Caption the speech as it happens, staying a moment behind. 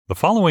The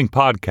following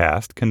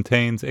podcast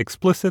contains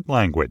explicit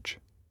language.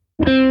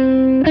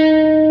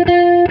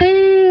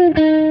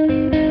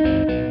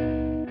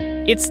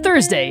 It's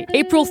Thursday,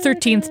 April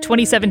 13th,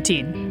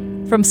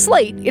 2017. From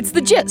Slate, it's The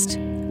Gist,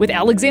 with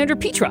Alexandra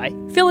Petri,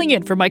 filling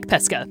in for Mike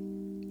Pesca.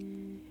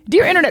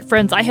 Dear internet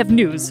friends, I have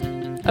news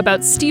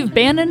about Steve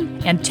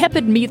Bannon and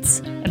tepid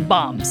meats and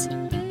bombs.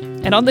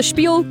 And on the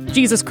Spiel,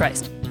 Jesus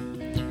Christ.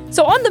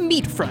 So on the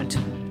meat front,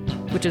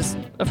 which is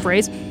a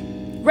phrase,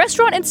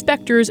 restaurant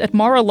inspectors at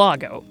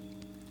Mar-a-Lago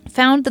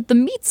found that the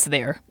meats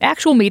there,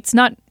 actual meats,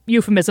 not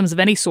euphemisms of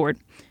any sort,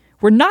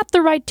 were not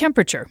the right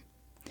temperature.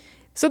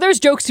 So there's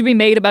jokes to be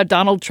made about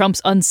Donald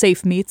Trump's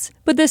unsafe meats,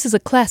 but this is a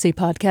classy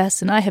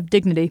podcast and I have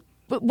dignity.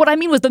 But what I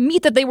mean was the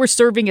meat that they were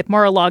serving at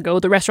Mar-a-Lago,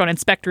 the restaurant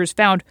inspectors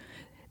found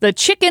the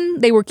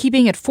chicken they were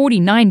keeping at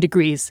 49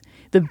 degrees,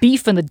 the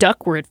beef and the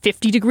duck were at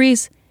 50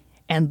 degrees,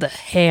 and the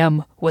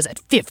ham was at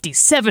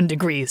 57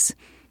 degrees.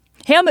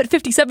 Ham at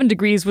 57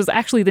 degrees was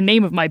actually the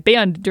name of my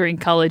band during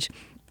college.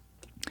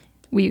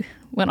 We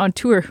went on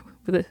tour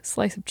with a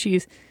slice of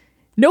cheese.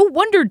 No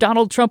wonder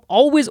Donald Trump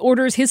always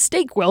orders his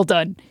steak well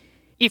done.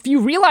 If you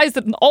realize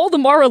that all the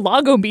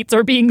Mar-a-Lago meats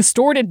are being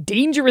stored at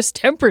dangerous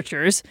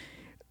temperatures,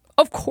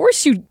 of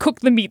course you'd cook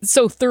the meat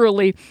so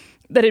thoroughly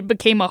that it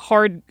became a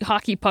hard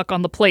hockey puck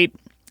on the plate.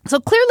 So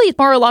clearly at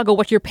Mar-a-Lago,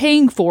 what you're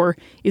paying for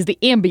is the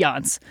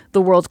ambiance,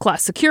 the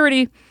world-class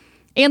security,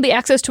 and the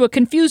access to a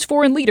confused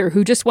foreign leader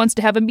who just wants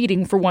to have a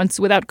meeting for once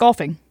without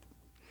golfing.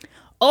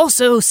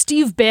 Also,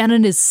 Steve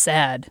Bannon is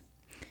sad.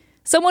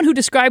 Someone who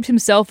described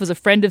himself as a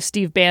friend of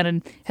Steve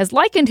Bannon has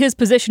likened his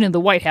position in the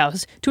White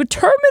House to a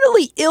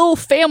terminally ill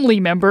family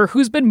member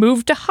who's been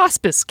moved to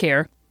hospice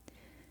care.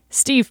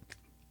 Steve,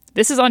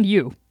 this is on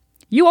you.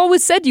 You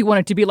always said you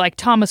wanted to be like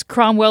Thomas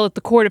Cromwell at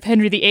the court of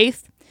Henry VIII.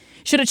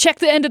 Should have checked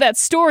the end of that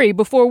story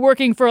before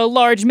working for a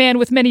large man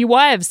with many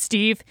wives,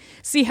 Steve.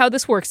 See how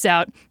this works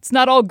out. It's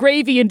not all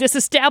gravy and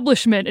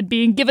disestablishment and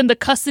being given the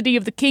custody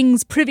of the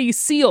king's privy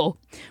seal.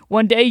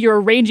 One day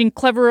you're arranging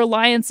clever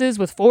alliances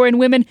with foreign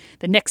women.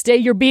 The next day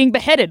you're being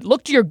beheaded.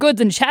 Look to your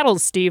goods and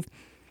chattels, Steve.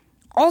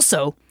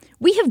 Also,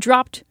 we have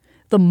dropped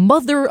the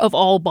mother of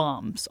all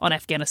bombs on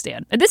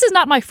Afghanistan. And this is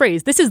not my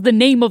phrase. This is the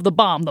name of the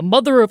bomb, the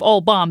mother of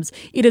all bombs.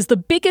 It is the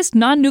biggest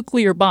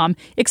non-nuclear bomb,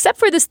 except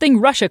for this thing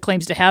Russia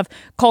claims to have,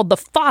 called the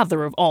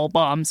father of all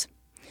bombs.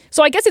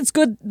 So I guess it's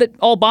good that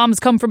all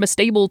bombs come from a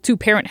stable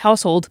two-parent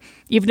household,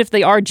 even if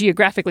they are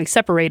geographically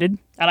separated.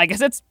 And I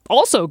guess it's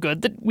also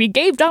good that we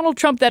gave Donald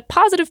Trump that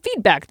positive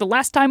feedback the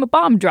last time a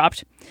bomb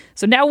dropped.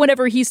 So now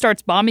whenever he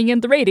starts bombing in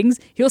the ratings,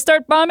 he'll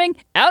start bombing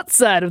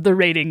outside of the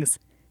ratings.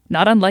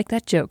 Not unlike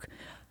that joke.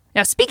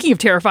 Now, speaking of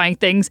terrifying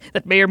things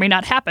that may or may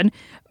not happen,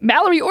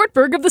 Mallory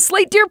Ortberg of the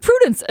Slate Dear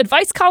Prudence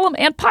advice column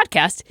and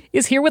podcast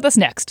is here with us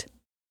next.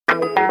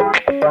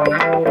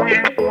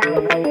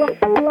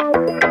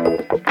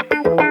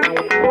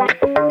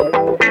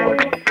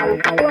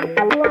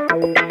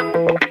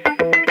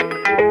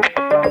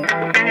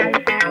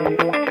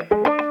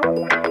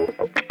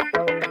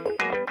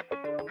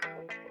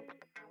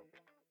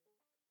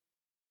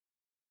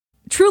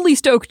 Truly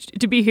stoked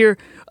to be here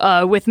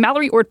with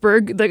Mallory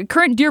Ortberg, the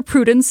current Dear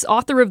Prudence,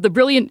 author of the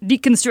brilliant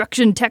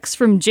deconstruction text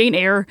from Jane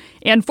Eyre,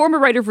 and former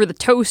writer for The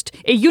Toast,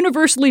 a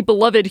universally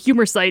beloved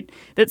humor site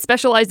that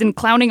specialized in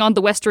clowning on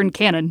the Western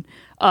canon,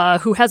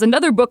 who has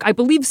another book, I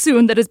believe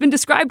soon, that has been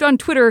described on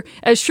Twitter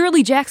as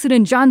Shirley Jackson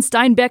and John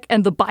Steinbeck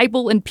and the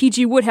Bible and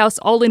P.G. Wodehouse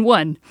all in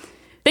one.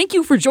 Thank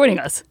you for joining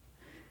us.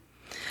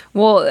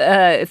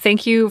 Well,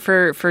 thank you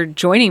for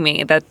joining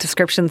me. That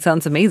description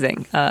sounds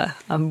amazing.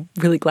 I'm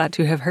really glad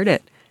to have heard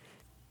it.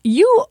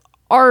 You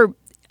are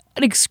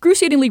an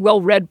excruciatingly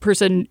well-read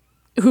person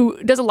who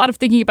does a lot of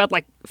thinking about,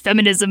 like,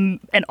 feminism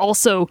and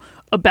also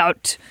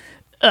about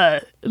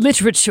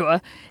literature.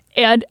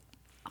 And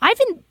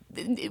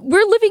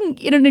we're living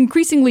in an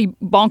increasingly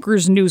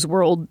bonkers news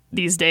world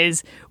these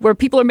days where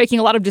people are making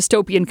a lot of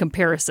dystopian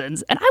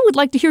comparisons. And I would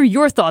like to hear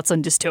your thoughts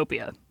on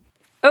dystopia.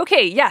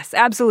 Okay, yes,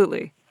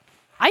 absolutely.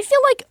 I feel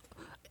like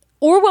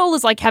Orwell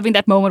is like having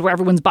that moment where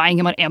everyone's buying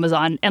him on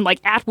Amazon, and like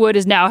Atwood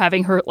is now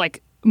having her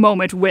like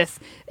moment with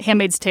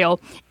Handmaid's Tale.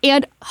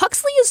 And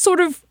Huxley is sort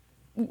of,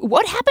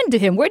 what happened to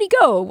him? Where'd he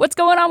go? What's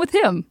going on with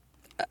him?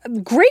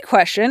 Great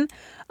question.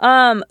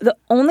 The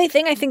only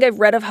thing I think I've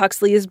read of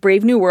Huxley is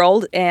Brave New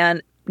World,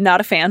 and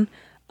not a fan.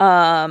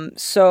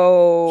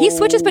 So he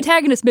switches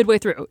protagonists midway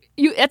through.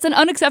 That's an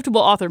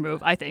unacceptable author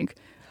move, I think.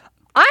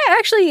 I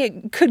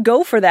actually could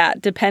go for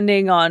that,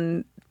 depending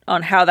on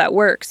how that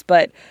works.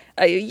 But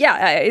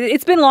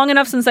it's been long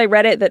enough since I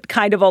read it that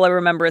kind of all I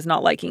remember is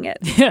not liking it.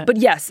 Yeah. But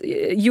yes,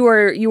 you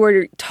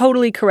are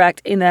totally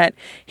correct in that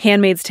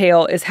Handmaid's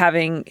Tale is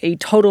having a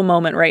total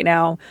moment right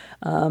now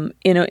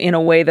in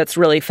a way that's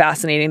really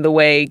fascinating, the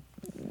way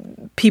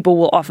people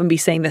will often be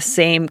saying the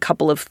same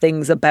couple of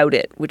things about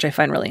it, which I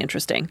find really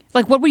interesting.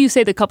 Like, what would you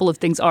say the couple of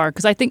things are?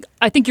 Because I think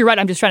you're right.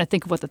 I'm just trying to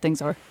think of what the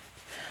things are.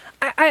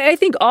 I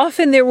think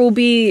often there will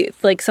be,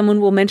 like, someone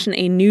will mention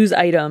a news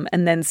item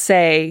and then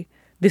say,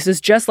 this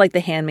is just like The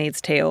Handmaid's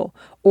Tale,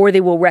 or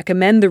they will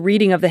recommend the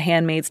reading of The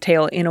Handmaid's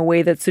Tale in a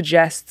way that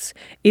suggests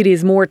it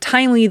is more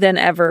timely than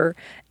ever,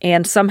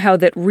 and somehow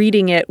that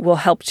reading it will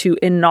help to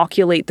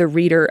inoculate the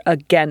reader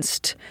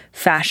against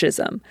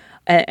fascism.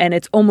 And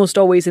it's almost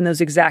always in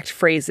those exact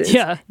phrases.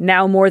 Yeah.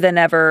 Now more than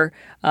ever,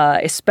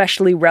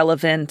 especially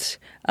relevant.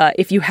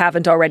 If you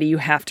haven't already, you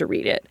have to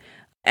read it.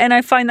 And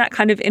I find that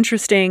kind of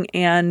interesting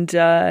and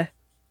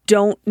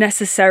don't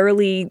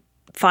necessarily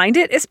find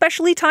it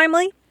especially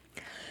timely.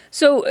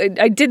 So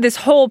I did this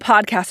whole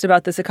podcast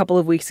about this a couple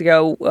of weeks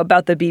ago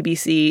about the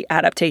BBC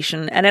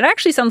adaptation, and it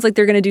actually sounds like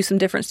they're going to do some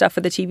different stuff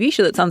for the TV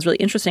show that sounds really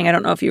interesting. I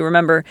don't know if you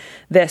remember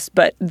this,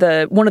 but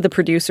one of the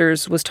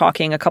producers was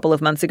talking a couple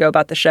of months ago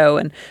about the show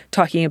and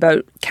talking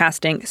about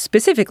casting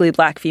specifically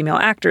Black female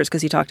actors,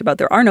 because he talked about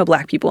there are no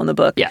Black people in the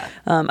book. Yeah.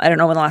 I don't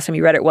know when the last time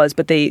you read it was,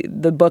 but the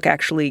book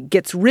actually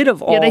gets rid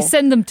of all... Yeah, they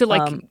send them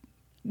to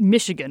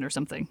Michigan or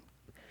something.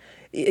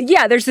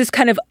 Yeah, there's this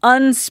kind of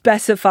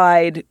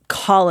unspecified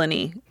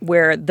colony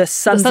where the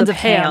sons of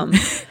Ham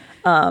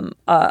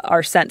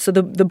are sent. So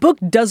the book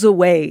does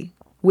away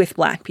with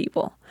Black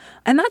people.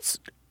 And that's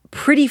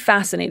pretty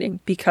fascinating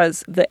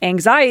because the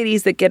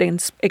anxieties that get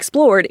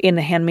explored in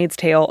The Handmaid's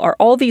Tale are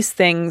all these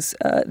things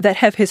that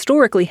have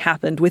historically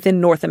happened within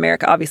North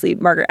America. Obviously,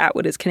 Margaret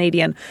Atwood is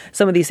Canadian.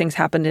 Some of these things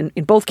happened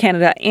in both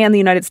Canada and the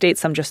United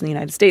States, some just in the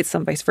United States,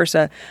 some vice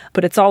versa.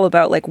 But it's all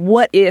about,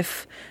 what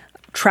if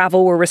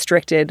travel were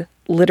restricted,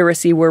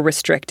 literacy were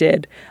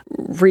restricted,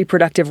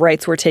 reproductive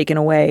rights were taken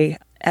away,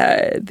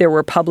 there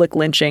were public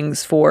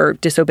lynchings for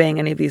disobeying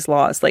any of these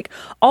laws,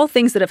 all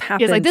things that have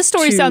happened. Yeah, this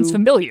story sounds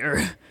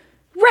familiar.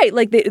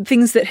 Right, the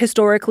things that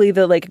historically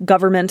the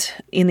government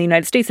in the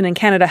United States and in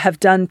Canada have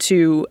done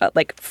to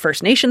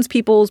First Nations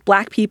peoples,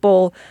 Black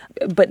people,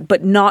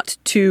 but not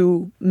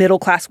to middle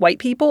class white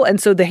people. And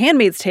so The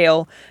Handmaid's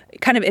Tale,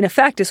 kind of in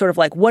effect, is sort of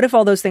what if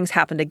all those things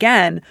happened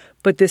again,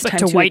 but this time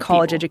to a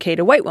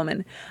college-educated white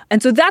woman?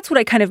 And so that's what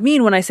I kind of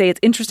mean when I say it's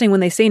interesting when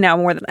they say now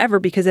more than ever,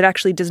 because it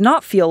actually does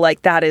not feel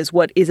like that is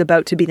what is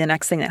about to be the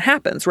next thing that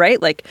happens, right?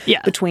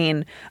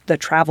 Between the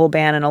travel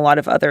ban and a lot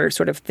of other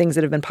sort of things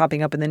that have been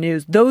popping up in the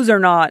news, those are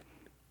not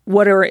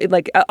what are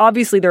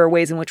obviously there are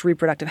ways in which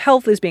reproductive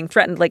health is being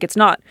threatened. It's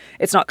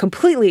not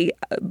completely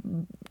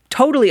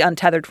totally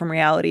untethered from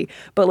reality,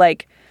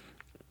 but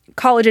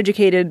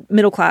college-educated,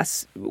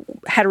 middle-class,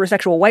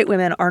 heterosexual white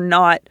women are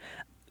not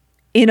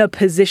in a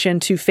position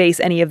to face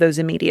any of those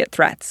immediate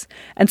threats.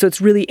 And so it's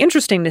really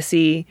interesting to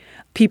see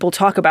people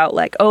talk about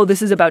oh,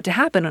 this is about to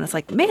happen. And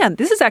it's man,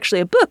 this is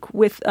actually a book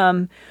with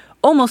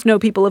almost no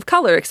people of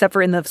color, except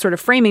for in the sort of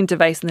framing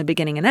device in the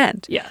beginning and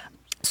end. Yeah.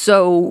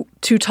 So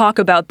to talk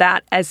about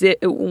that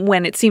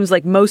when it seems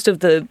like most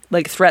of the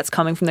threats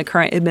coming from the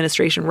current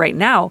administration right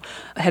now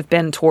have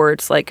been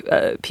towards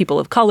people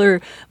of color,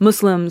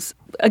 Muslims.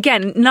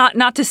 Again,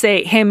 not to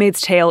say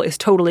Handmaid's Tale is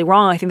totally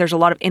wrong. I think there's a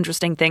lot of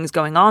interesting things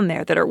going on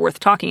there that are worth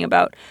talking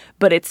about,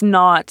 but it's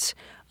not.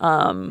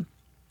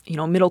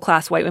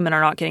 Middle-class white women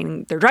are not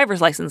getting their driver's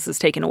licenses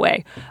taken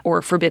away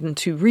or forbidden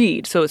to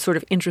read. So it's sort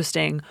of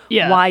interesting.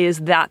 Yeah. Why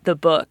is that the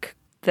book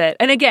that?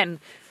 And again,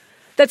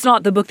 that's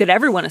not the book that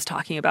everyone is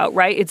talking about,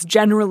 right? It's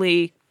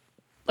generally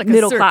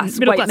middle-class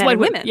white men and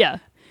women. Yeah.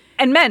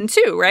 And men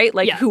too, right?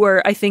 Who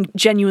are, I think,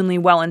 genuinely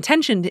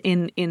well-intentioned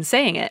in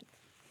saying it.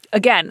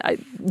 Again,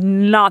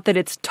 not that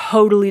it's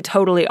totally,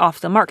 totally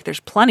off the mark. There's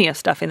plenty of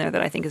stuff in there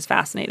that I think is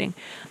fascinating.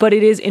 But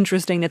it is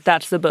interesting that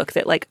that's the book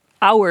that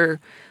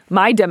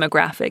my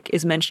demographic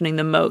is mentioning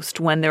the most,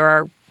 when there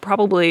are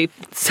probably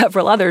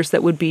several others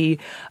that would be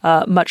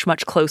much,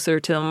 much closer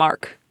to the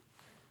mark.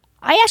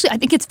 I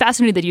think it's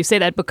fascinating that you say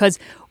that, because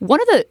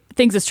one of the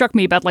things that struck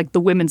me about the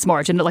Women's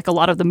March and a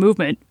lot of the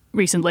movement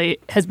recently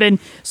has been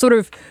sort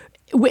of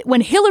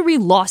when Hillary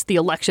lost the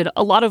election,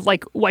 a lot of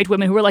white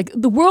women who were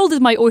the world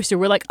is my oyster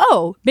were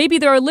oh, maybe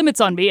there are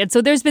limits on me. And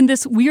so there's been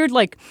this weird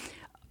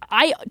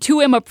I too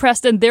am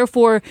oppressed, and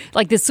therefore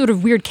this sort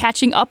of weird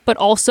catching up, but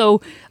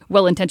also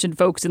well-intentioned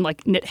folks in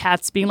knit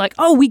hats being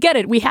oh, we get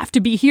it. We have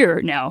to be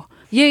here now.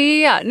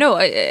 Yeah. No,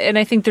 and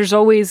I think there's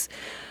always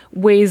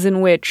ways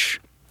in which,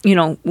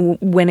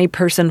 when a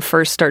person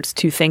first starts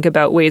to think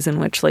about ways in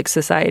which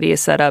society is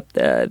set up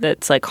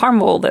that's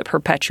harmful, that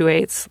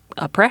perpetuates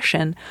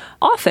oppression,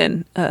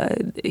 often,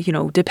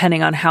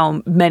 depending on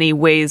how many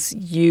ways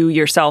you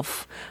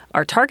yourself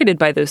are targeted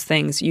by those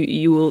things,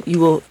 you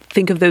will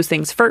think of those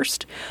things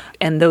first,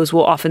 and those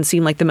will often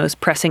seem like the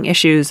most pressing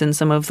issues. And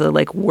some of the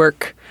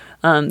work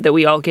that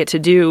we all get to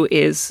do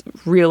is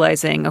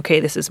realizing, okay,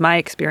 this is my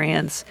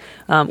experience.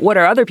 What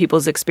are other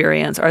people's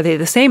experience? Are they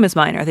the same as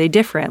mine? Are they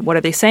different? What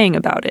are they saying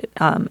about it?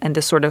 And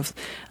to sort of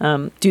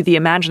do the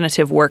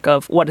imaginative work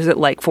of what is it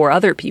like for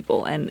other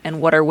people,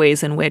 and what are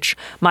ways in which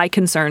my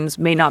concerns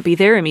may not be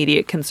their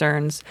immediate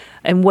concerns,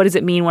 and what does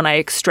it mean when I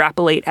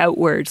extrapolate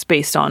outwards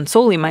based on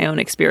solely my own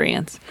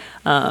experience,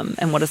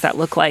 and what does that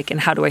look like, and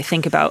how do I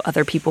think about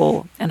other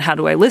people, and how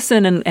do I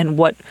listen, and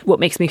what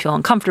makes me feel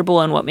uncomfortable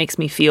and what makes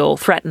me feel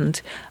threatened,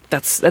 And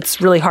that's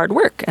really hard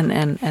work,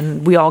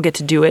 and we all get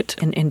to do it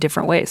in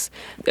different ways.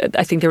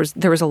 I think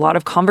there was a lot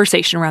of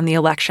conversation around the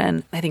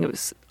election. I think it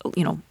was,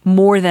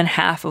 more than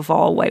half of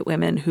all white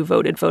women who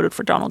voted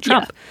for Donald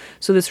Trump. Yeah.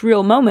 So this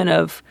real moment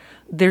of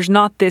there's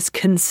not this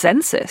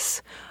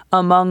consensus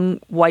among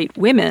white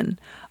women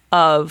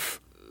of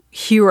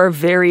here are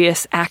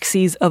various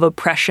axes of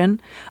oppression,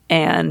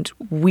 and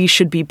we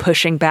should be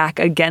pushing back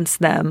against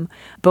them,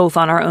 both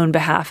on our own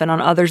behalf and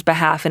on others'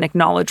 behalf, and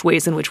acknowledge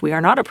ways in which we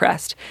are not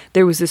oppressed.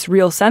 There was this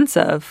real sense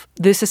of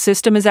this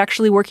system is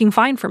actually working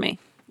fine for me,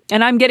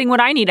 and I'm getting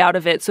what I need out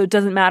of it, so it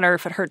doesn't matter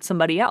if it hurts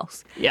somebody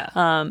else.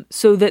 Yeah.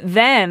 So that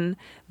then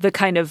the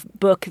kind of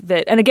book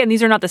that, and again,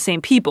 these are not the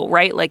same people,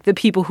 right? Like the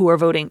people who are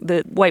voting,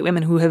 the white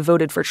women who have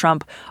voted for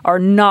Trump are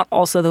not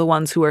also the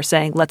ones who are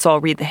saying, let's all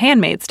read The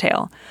Handmaid's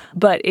Tale.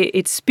 But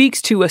it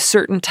speaks to a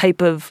certain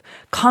type of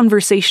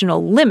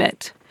conversational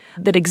limit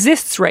that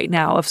exists right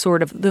now of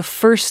sort of the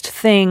first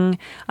thing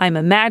I'm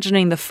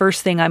imagining, the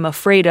first thing I'm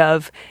afraid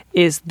of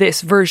is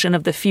this version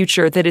of the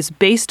future that is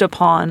based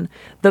upon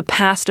the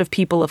past of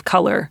people of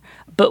color,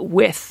 but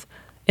with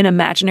an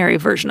imaginary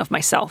version of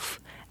myself.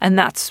 And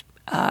that's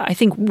I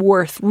think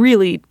worth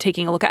really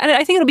taking a look at. And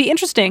I think it'll be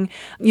interesting,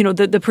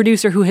 the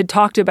producer who had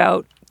talked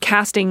about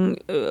casting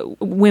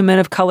women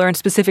of color and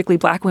specifically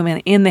Black women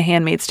in The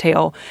Handmaid's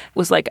Tale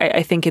was like,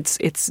 I think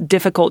it's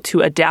difficult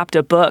to adapt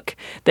a book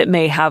that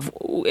may have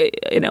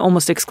an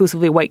almost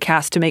exclusively white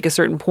cast to make a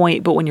certain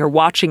point, but when you're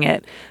watching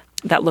it,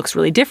 that looks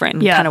really different.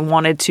 And kind of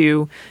wanted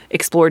to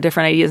explore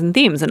different ideas and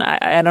themes. And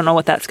I don't know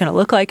what that's going to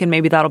look like, and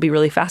maybe that'll be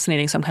really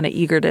fascinating. So I'm kind of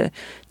eager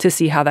to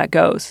see how that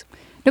goes.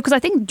 No, because I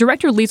think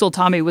director Liesl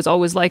Tommy was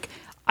always like,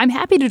 I'm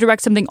happy to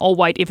direct something all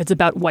white if it's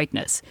about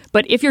whiteness.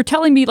 But if you're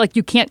telling me, like,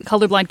 you can't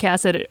colorblind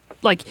cast it,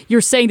 like,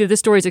 you're saying that this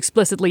story is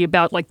explicitly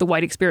about, like, the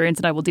white experience,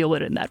 and I will deal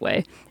with it in that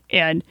way.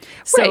 And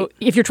so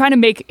if you're trying to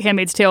make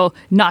Handmaid's Tale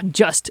not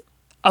just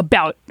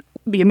about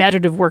the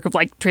imaginative work of,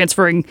 like,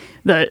 transferring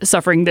the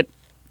suffering that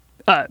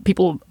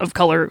people of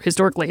color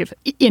historically have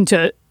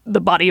into the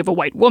body of a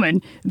white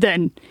woman,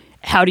 then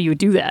how do you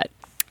do that?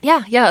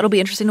 Yeah, it'll be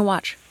interesting to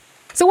watch.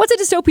 So what's a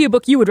dystopia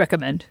book you would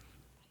recommend?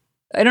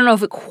 I don't know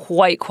if it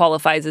quite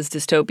qualifies as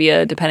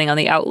dystopia, depending on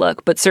the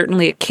outlook, but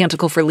certainly A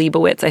Canticle for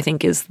Leibowitz, I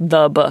think, is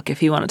the book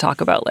if you want to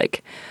talk about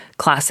like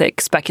classic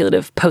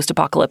speculative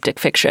post-apocalyptic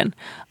fiction.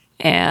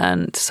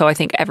 And so I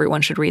think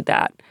everyone should read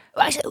that.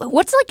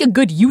 What's like a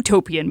good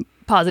utopian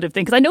positive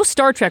thing? Because I know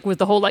Star Trek was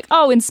the whole like,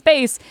 in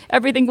space,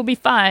 everything will be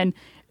fine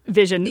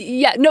vision.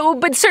 Yeah, no,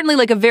 but certainly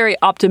like a very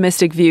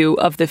optimistic view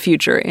of the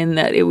future in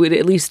that it would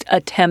at least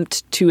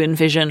attempt to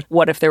envision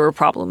what if there were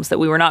problems that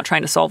we were not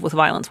trying to solve with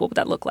violence, what would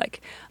that look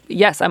like?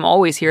 Yes, I'm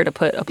always here to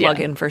put a plug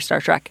in for Star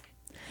Trek.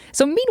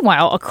 So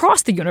meanwhile,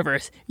 across the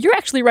universe, you're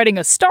actually writing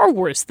a Star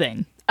Wars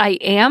thing. I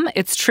am.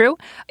 It's true.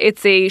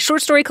 It's a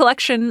short story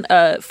collection,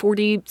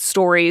 40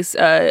 stories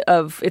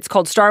it's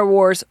called Star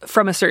Wars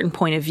from a certain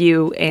point of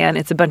view. And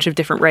it's a bunch of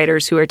different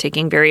writers who are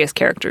taking various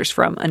characters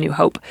from A New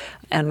Hope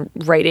and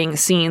writing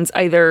scenes,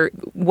 either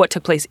what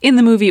took place in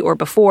the movie or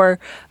before,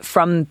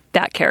 from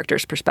that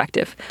character's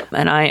perspective.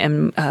 And I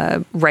am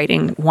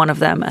writing one of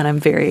them, and I'm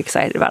very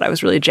excited about it. I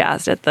was really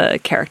jazzed at the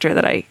character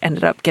that I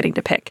ended up getting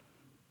to pick.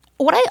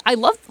 What I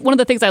love, one of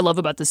the things I love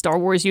about the Star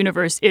Wars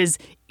universe is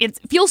it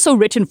feels so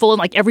rich and full, and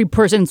like every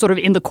person sort of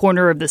in the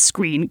corner of the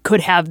screen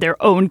could have their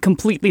own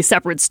completely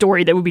separate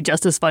story that would be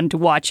just as fun to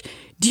watch.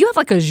 Do you have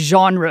like a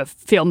genre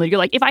film that you're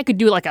like, if I could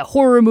do like a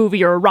horror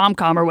movie or a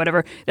rom-com or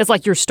whatever, that's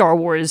like your Star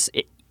Wars,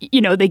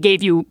 they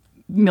gave you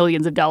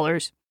millions of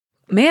dollars?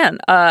 Man,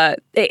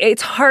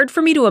 it's hard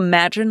for me to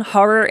imagine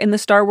horror in the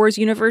Star Wars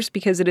universe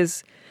because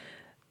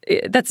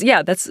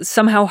that's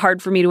somehow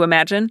hard for me to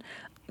imagine.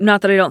 Not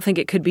that I don't think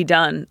it could be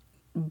done.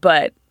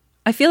 But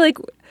I feel like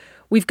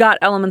we've got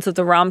elements of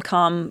the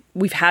rom-com.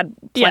 We've had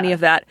plenty of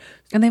that.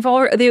 And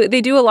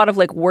they do a lot of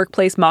like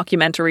workplace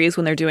mockumentaries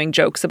when they're doing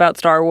jokes about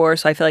Star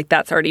Wars. So I feel like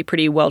that's already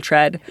pretty well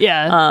tread.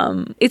 Yeah.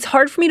 It's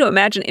hard for me to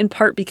imagine, in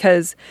part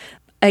because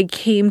I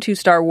came to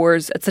Star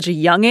Wars at such a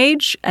young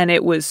age, and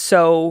it was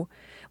so...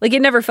 Like,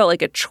 it never felt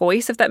like a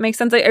choice, if that makes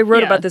sense. I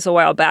wrote about this a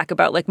while back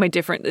about, like, my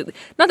different...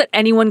 Not that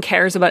anyone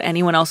cares about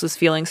anyone else's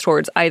feelings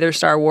towards either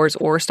Star Wars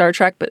or Star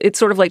Trek, but it's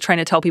sort of like trying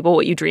to tell people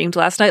what you dreamed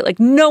last night.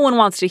 Like, no one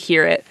wants to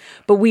hear it,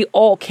 but we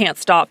all can't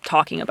stop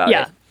talking about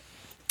it.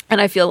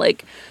 And I feel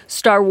like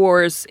Star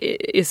Wars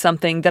is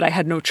something that I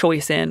had no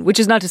choice in, which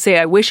is not to say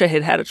I wish I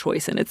had had a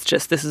choice in. It's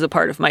just this is a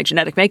part of my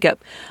genetic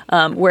makeup.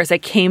 Whereas I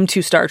came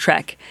to Star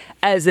Trek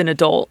as an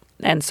adult,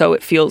 and so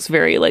it feels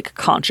very like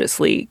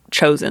consciously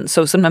chosen.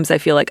 So sometimes I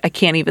feel like I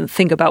can't even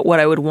think about what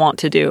I would want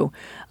to do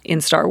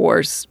in Star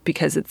Wars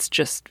because it's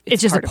just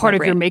a part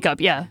of your makeup.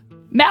 Yeah.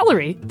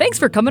 Mallory, thanks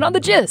for coming on The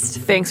Gist.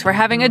 Thanks for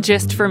having a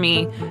gist for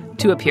me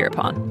to appear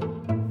upon.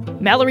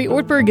 Mallory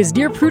Ortberg is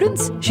near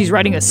Prudence. She's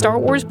writing a Star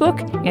Wars book,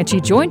 and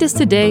she joined us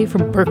today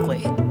from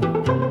Berkeley.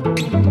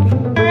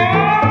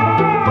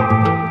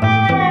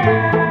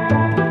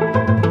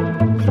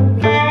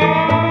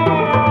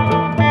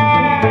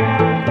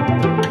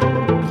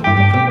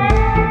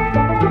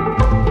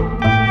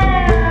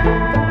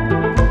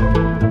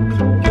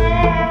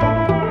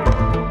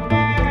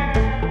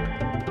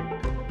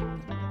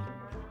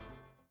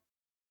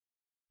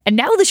 And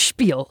now the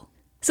spiel.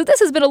 So this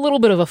has been a little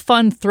bit of a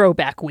fun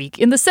throwback week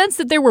in the sense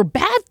that there were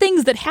bad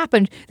things that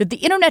happened that the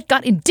internet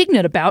got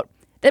indignant about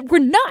that were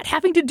not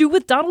having to do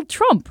with Donald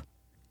Trump.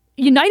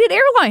 United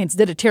Airlines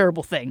did a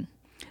terrible thing.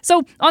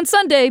 So on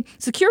Sunday,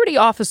 security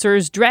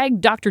officers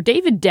dragged Dr.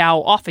 David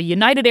Dow off a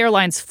United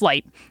Airlines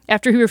flight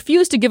after he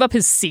refused to give up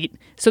his seat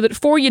so that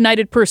 4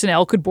 United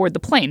personnel could board the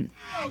plane.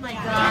 Oh my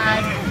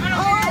God.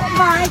 Oh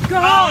my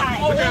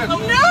God.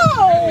 No.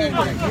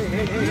 Oh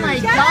my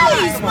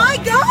God. My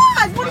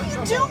God. What are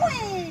you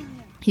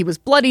doing? He was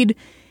bloodied,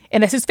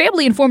 and as his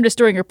family informed us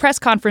during a press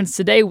conference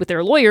today with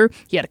their lawyer,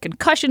 he had a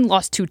concussion,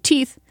 lost 2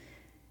 teeth.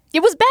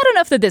 It was bad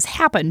enough that this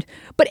happened,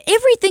 but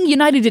everything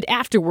United did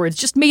afterwards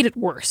just made it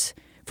worse.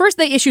 First,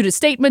 they issued a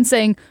statement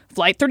saying,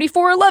 Flight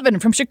 3411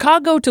 from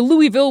Chicago to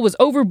Louisville was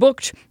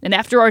overbooked, and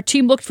after our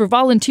team looked for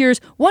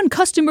volunteers, one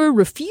customer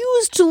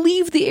refused to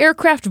leave the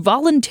aircraft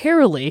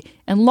voluntarily,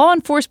 and law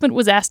enforcement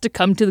was asked to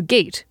come to the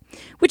gate.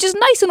 Which is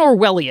nice and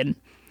Orwellian.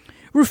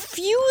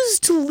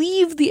 Refused to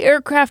leave the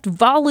aircraft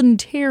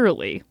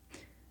voluntarily.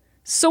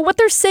 So what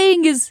they're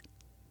saying is,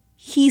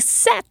 he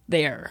sat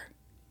there.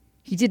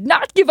 He did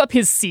not give up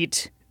his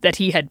seat that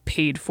he had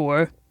paid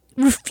for.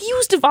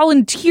 Refused to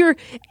volunteer.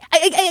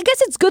 I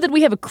guess it's good that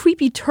we have a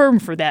creepy term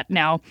for that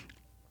now.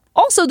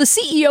 Also, the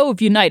CEO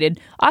of United,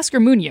 Oscar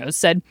Munoz,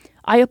 said,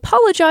 I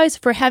apologize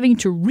for having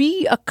to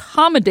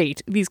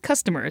re-accommodate these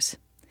customers.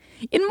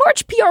 In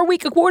March, PR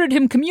Week awarded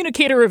him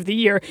Communicator of the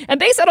Year, and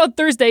they said on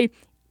Thursday,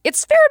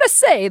 it's fair to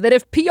say that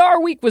if PR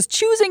Week was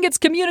choosing its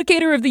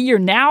Communicator of the Year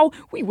now,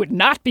 we would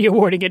not be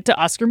awarding it to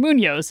Oscar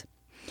Munoz.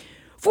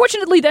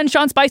 Fortunately, then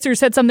Sean Spicer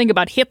said something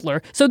about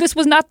Hitler, so this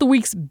was not the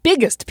week's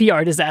biggest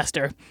PR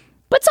disaster.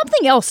 But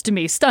something else to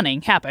me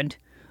stunning happened,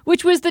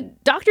 which was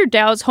that Dr.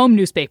 Dow's home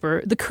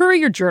newspaper, the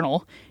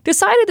Courier-Journal,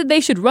 decided that they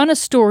should run a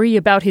story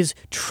about his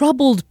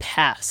troubled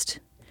past.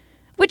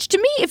 Which to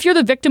me, if you're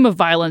the victim of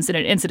violence in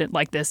an incident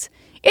like this,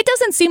 it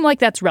doesn't seem like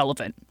that's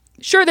relevant.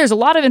 Sure, there's a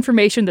lot of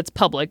information that's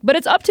public, but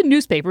it's up to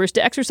newspapers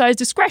to exercise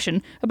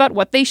discretion about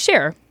what they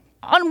share.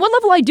 On one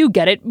level, I do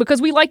get it,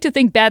 because we like to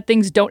think bad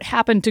things don't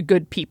happen to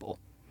good people.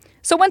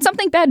 So when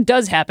something bad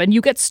does happen,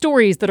 you get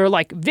stories that are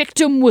like,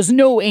 victim was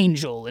no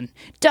angel, and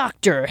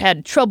doctor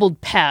had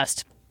troubled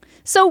past.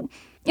 So,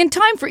 in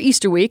time for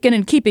Easter week, and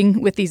in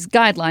keeping with these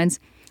guidelines,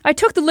 I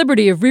took the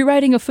liberty of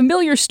rewriting a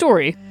familiar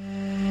story.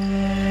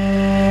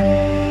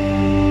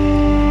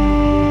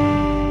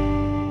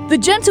 The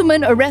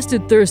gentleman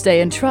arrested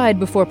Thursday and tried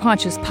before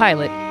Pontius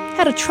Pilate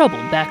had a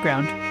troubled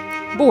background.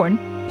 Born,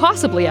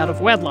 possibly out of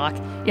wedlock,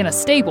 in a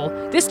stable,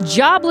 this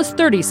jobless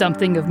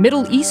 30-something of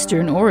Middle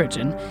Eastern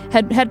origin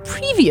had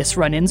previous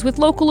run-ins with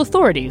local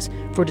authorities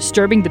for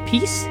disturbing the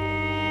peace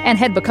and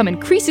had become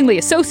increasingly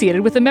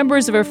associated with the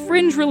members of a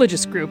fringe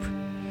religious group.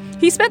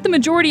 He spent the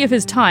majority of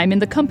his time in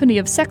the company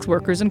of sex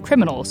workers and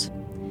criminals.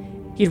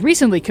 He'd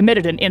recently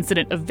committed an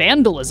incident of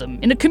vandalism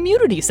in a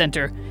community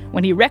center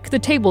when he wrecked the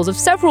tables of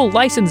several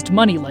licensed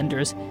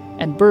moneylenders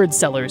and bird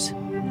sellers.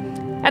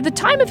 At the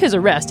time of his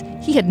arrest,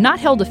 he had not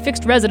held a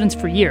fixed residence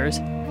for years.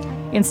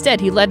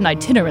 Instead, he led an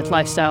itinerant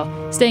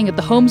lifestyle, staying at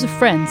the homes of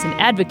friends and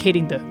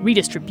advocating the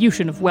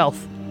redistribution of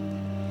wealth.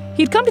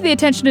 He'd come to the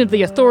attention of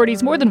the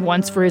authorities more than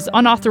once for his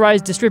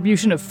unauthorized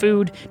distribution of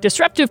food,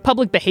 disruptive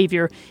public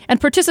behavior,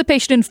 and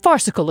participation in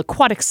farcical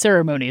aquatic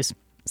ceremonies.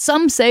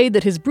 Some say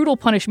that his brutal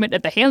punishment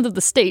at the hands of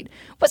the state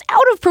was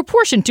out of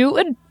proportion to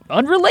and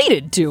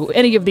unrelated to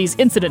any of these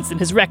incidents in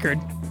his record.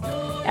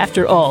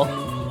 After all,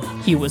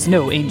 he was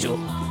no angel.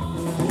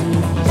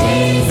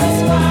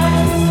 Jesus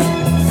Christ.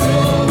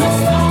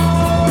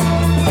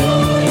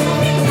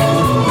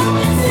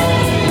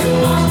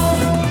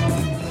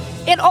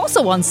 And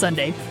also on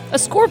Sunday, a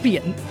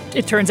scorpion,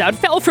 it turns out,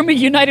 fell from a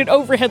United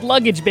overhead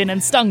luggage bin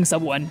and stung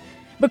someone.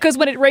 Because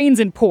when it rains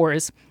and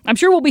pours, I'm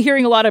sure we'll be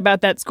hearing a lot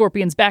about that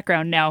scorpion's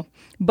background now.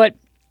 But,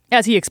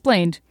 as he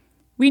explained,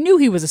 we knew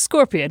he was a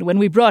scorpion when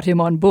we brought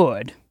him on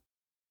board.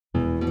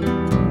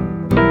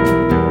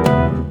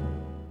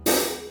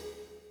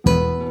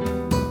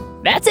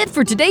 That's it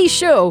for today's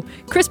show.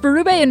 Chris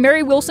Berube and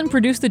Mary Wilson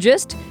produced The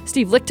Gist.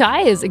 Steve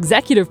Lichtai is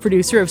executive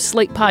producer of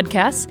Slate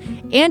Podcasts.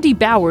 Andy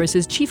Bowers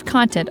is chief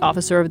content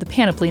officer of the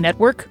Panoply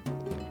Network.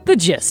 The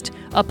Gist,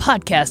 a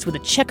podcast with a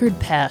checkered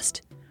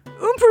past.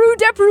 Oomperu,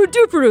 deperu,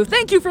 duperu.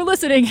 Thank you for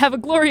listening. Have a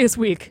glorious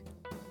week.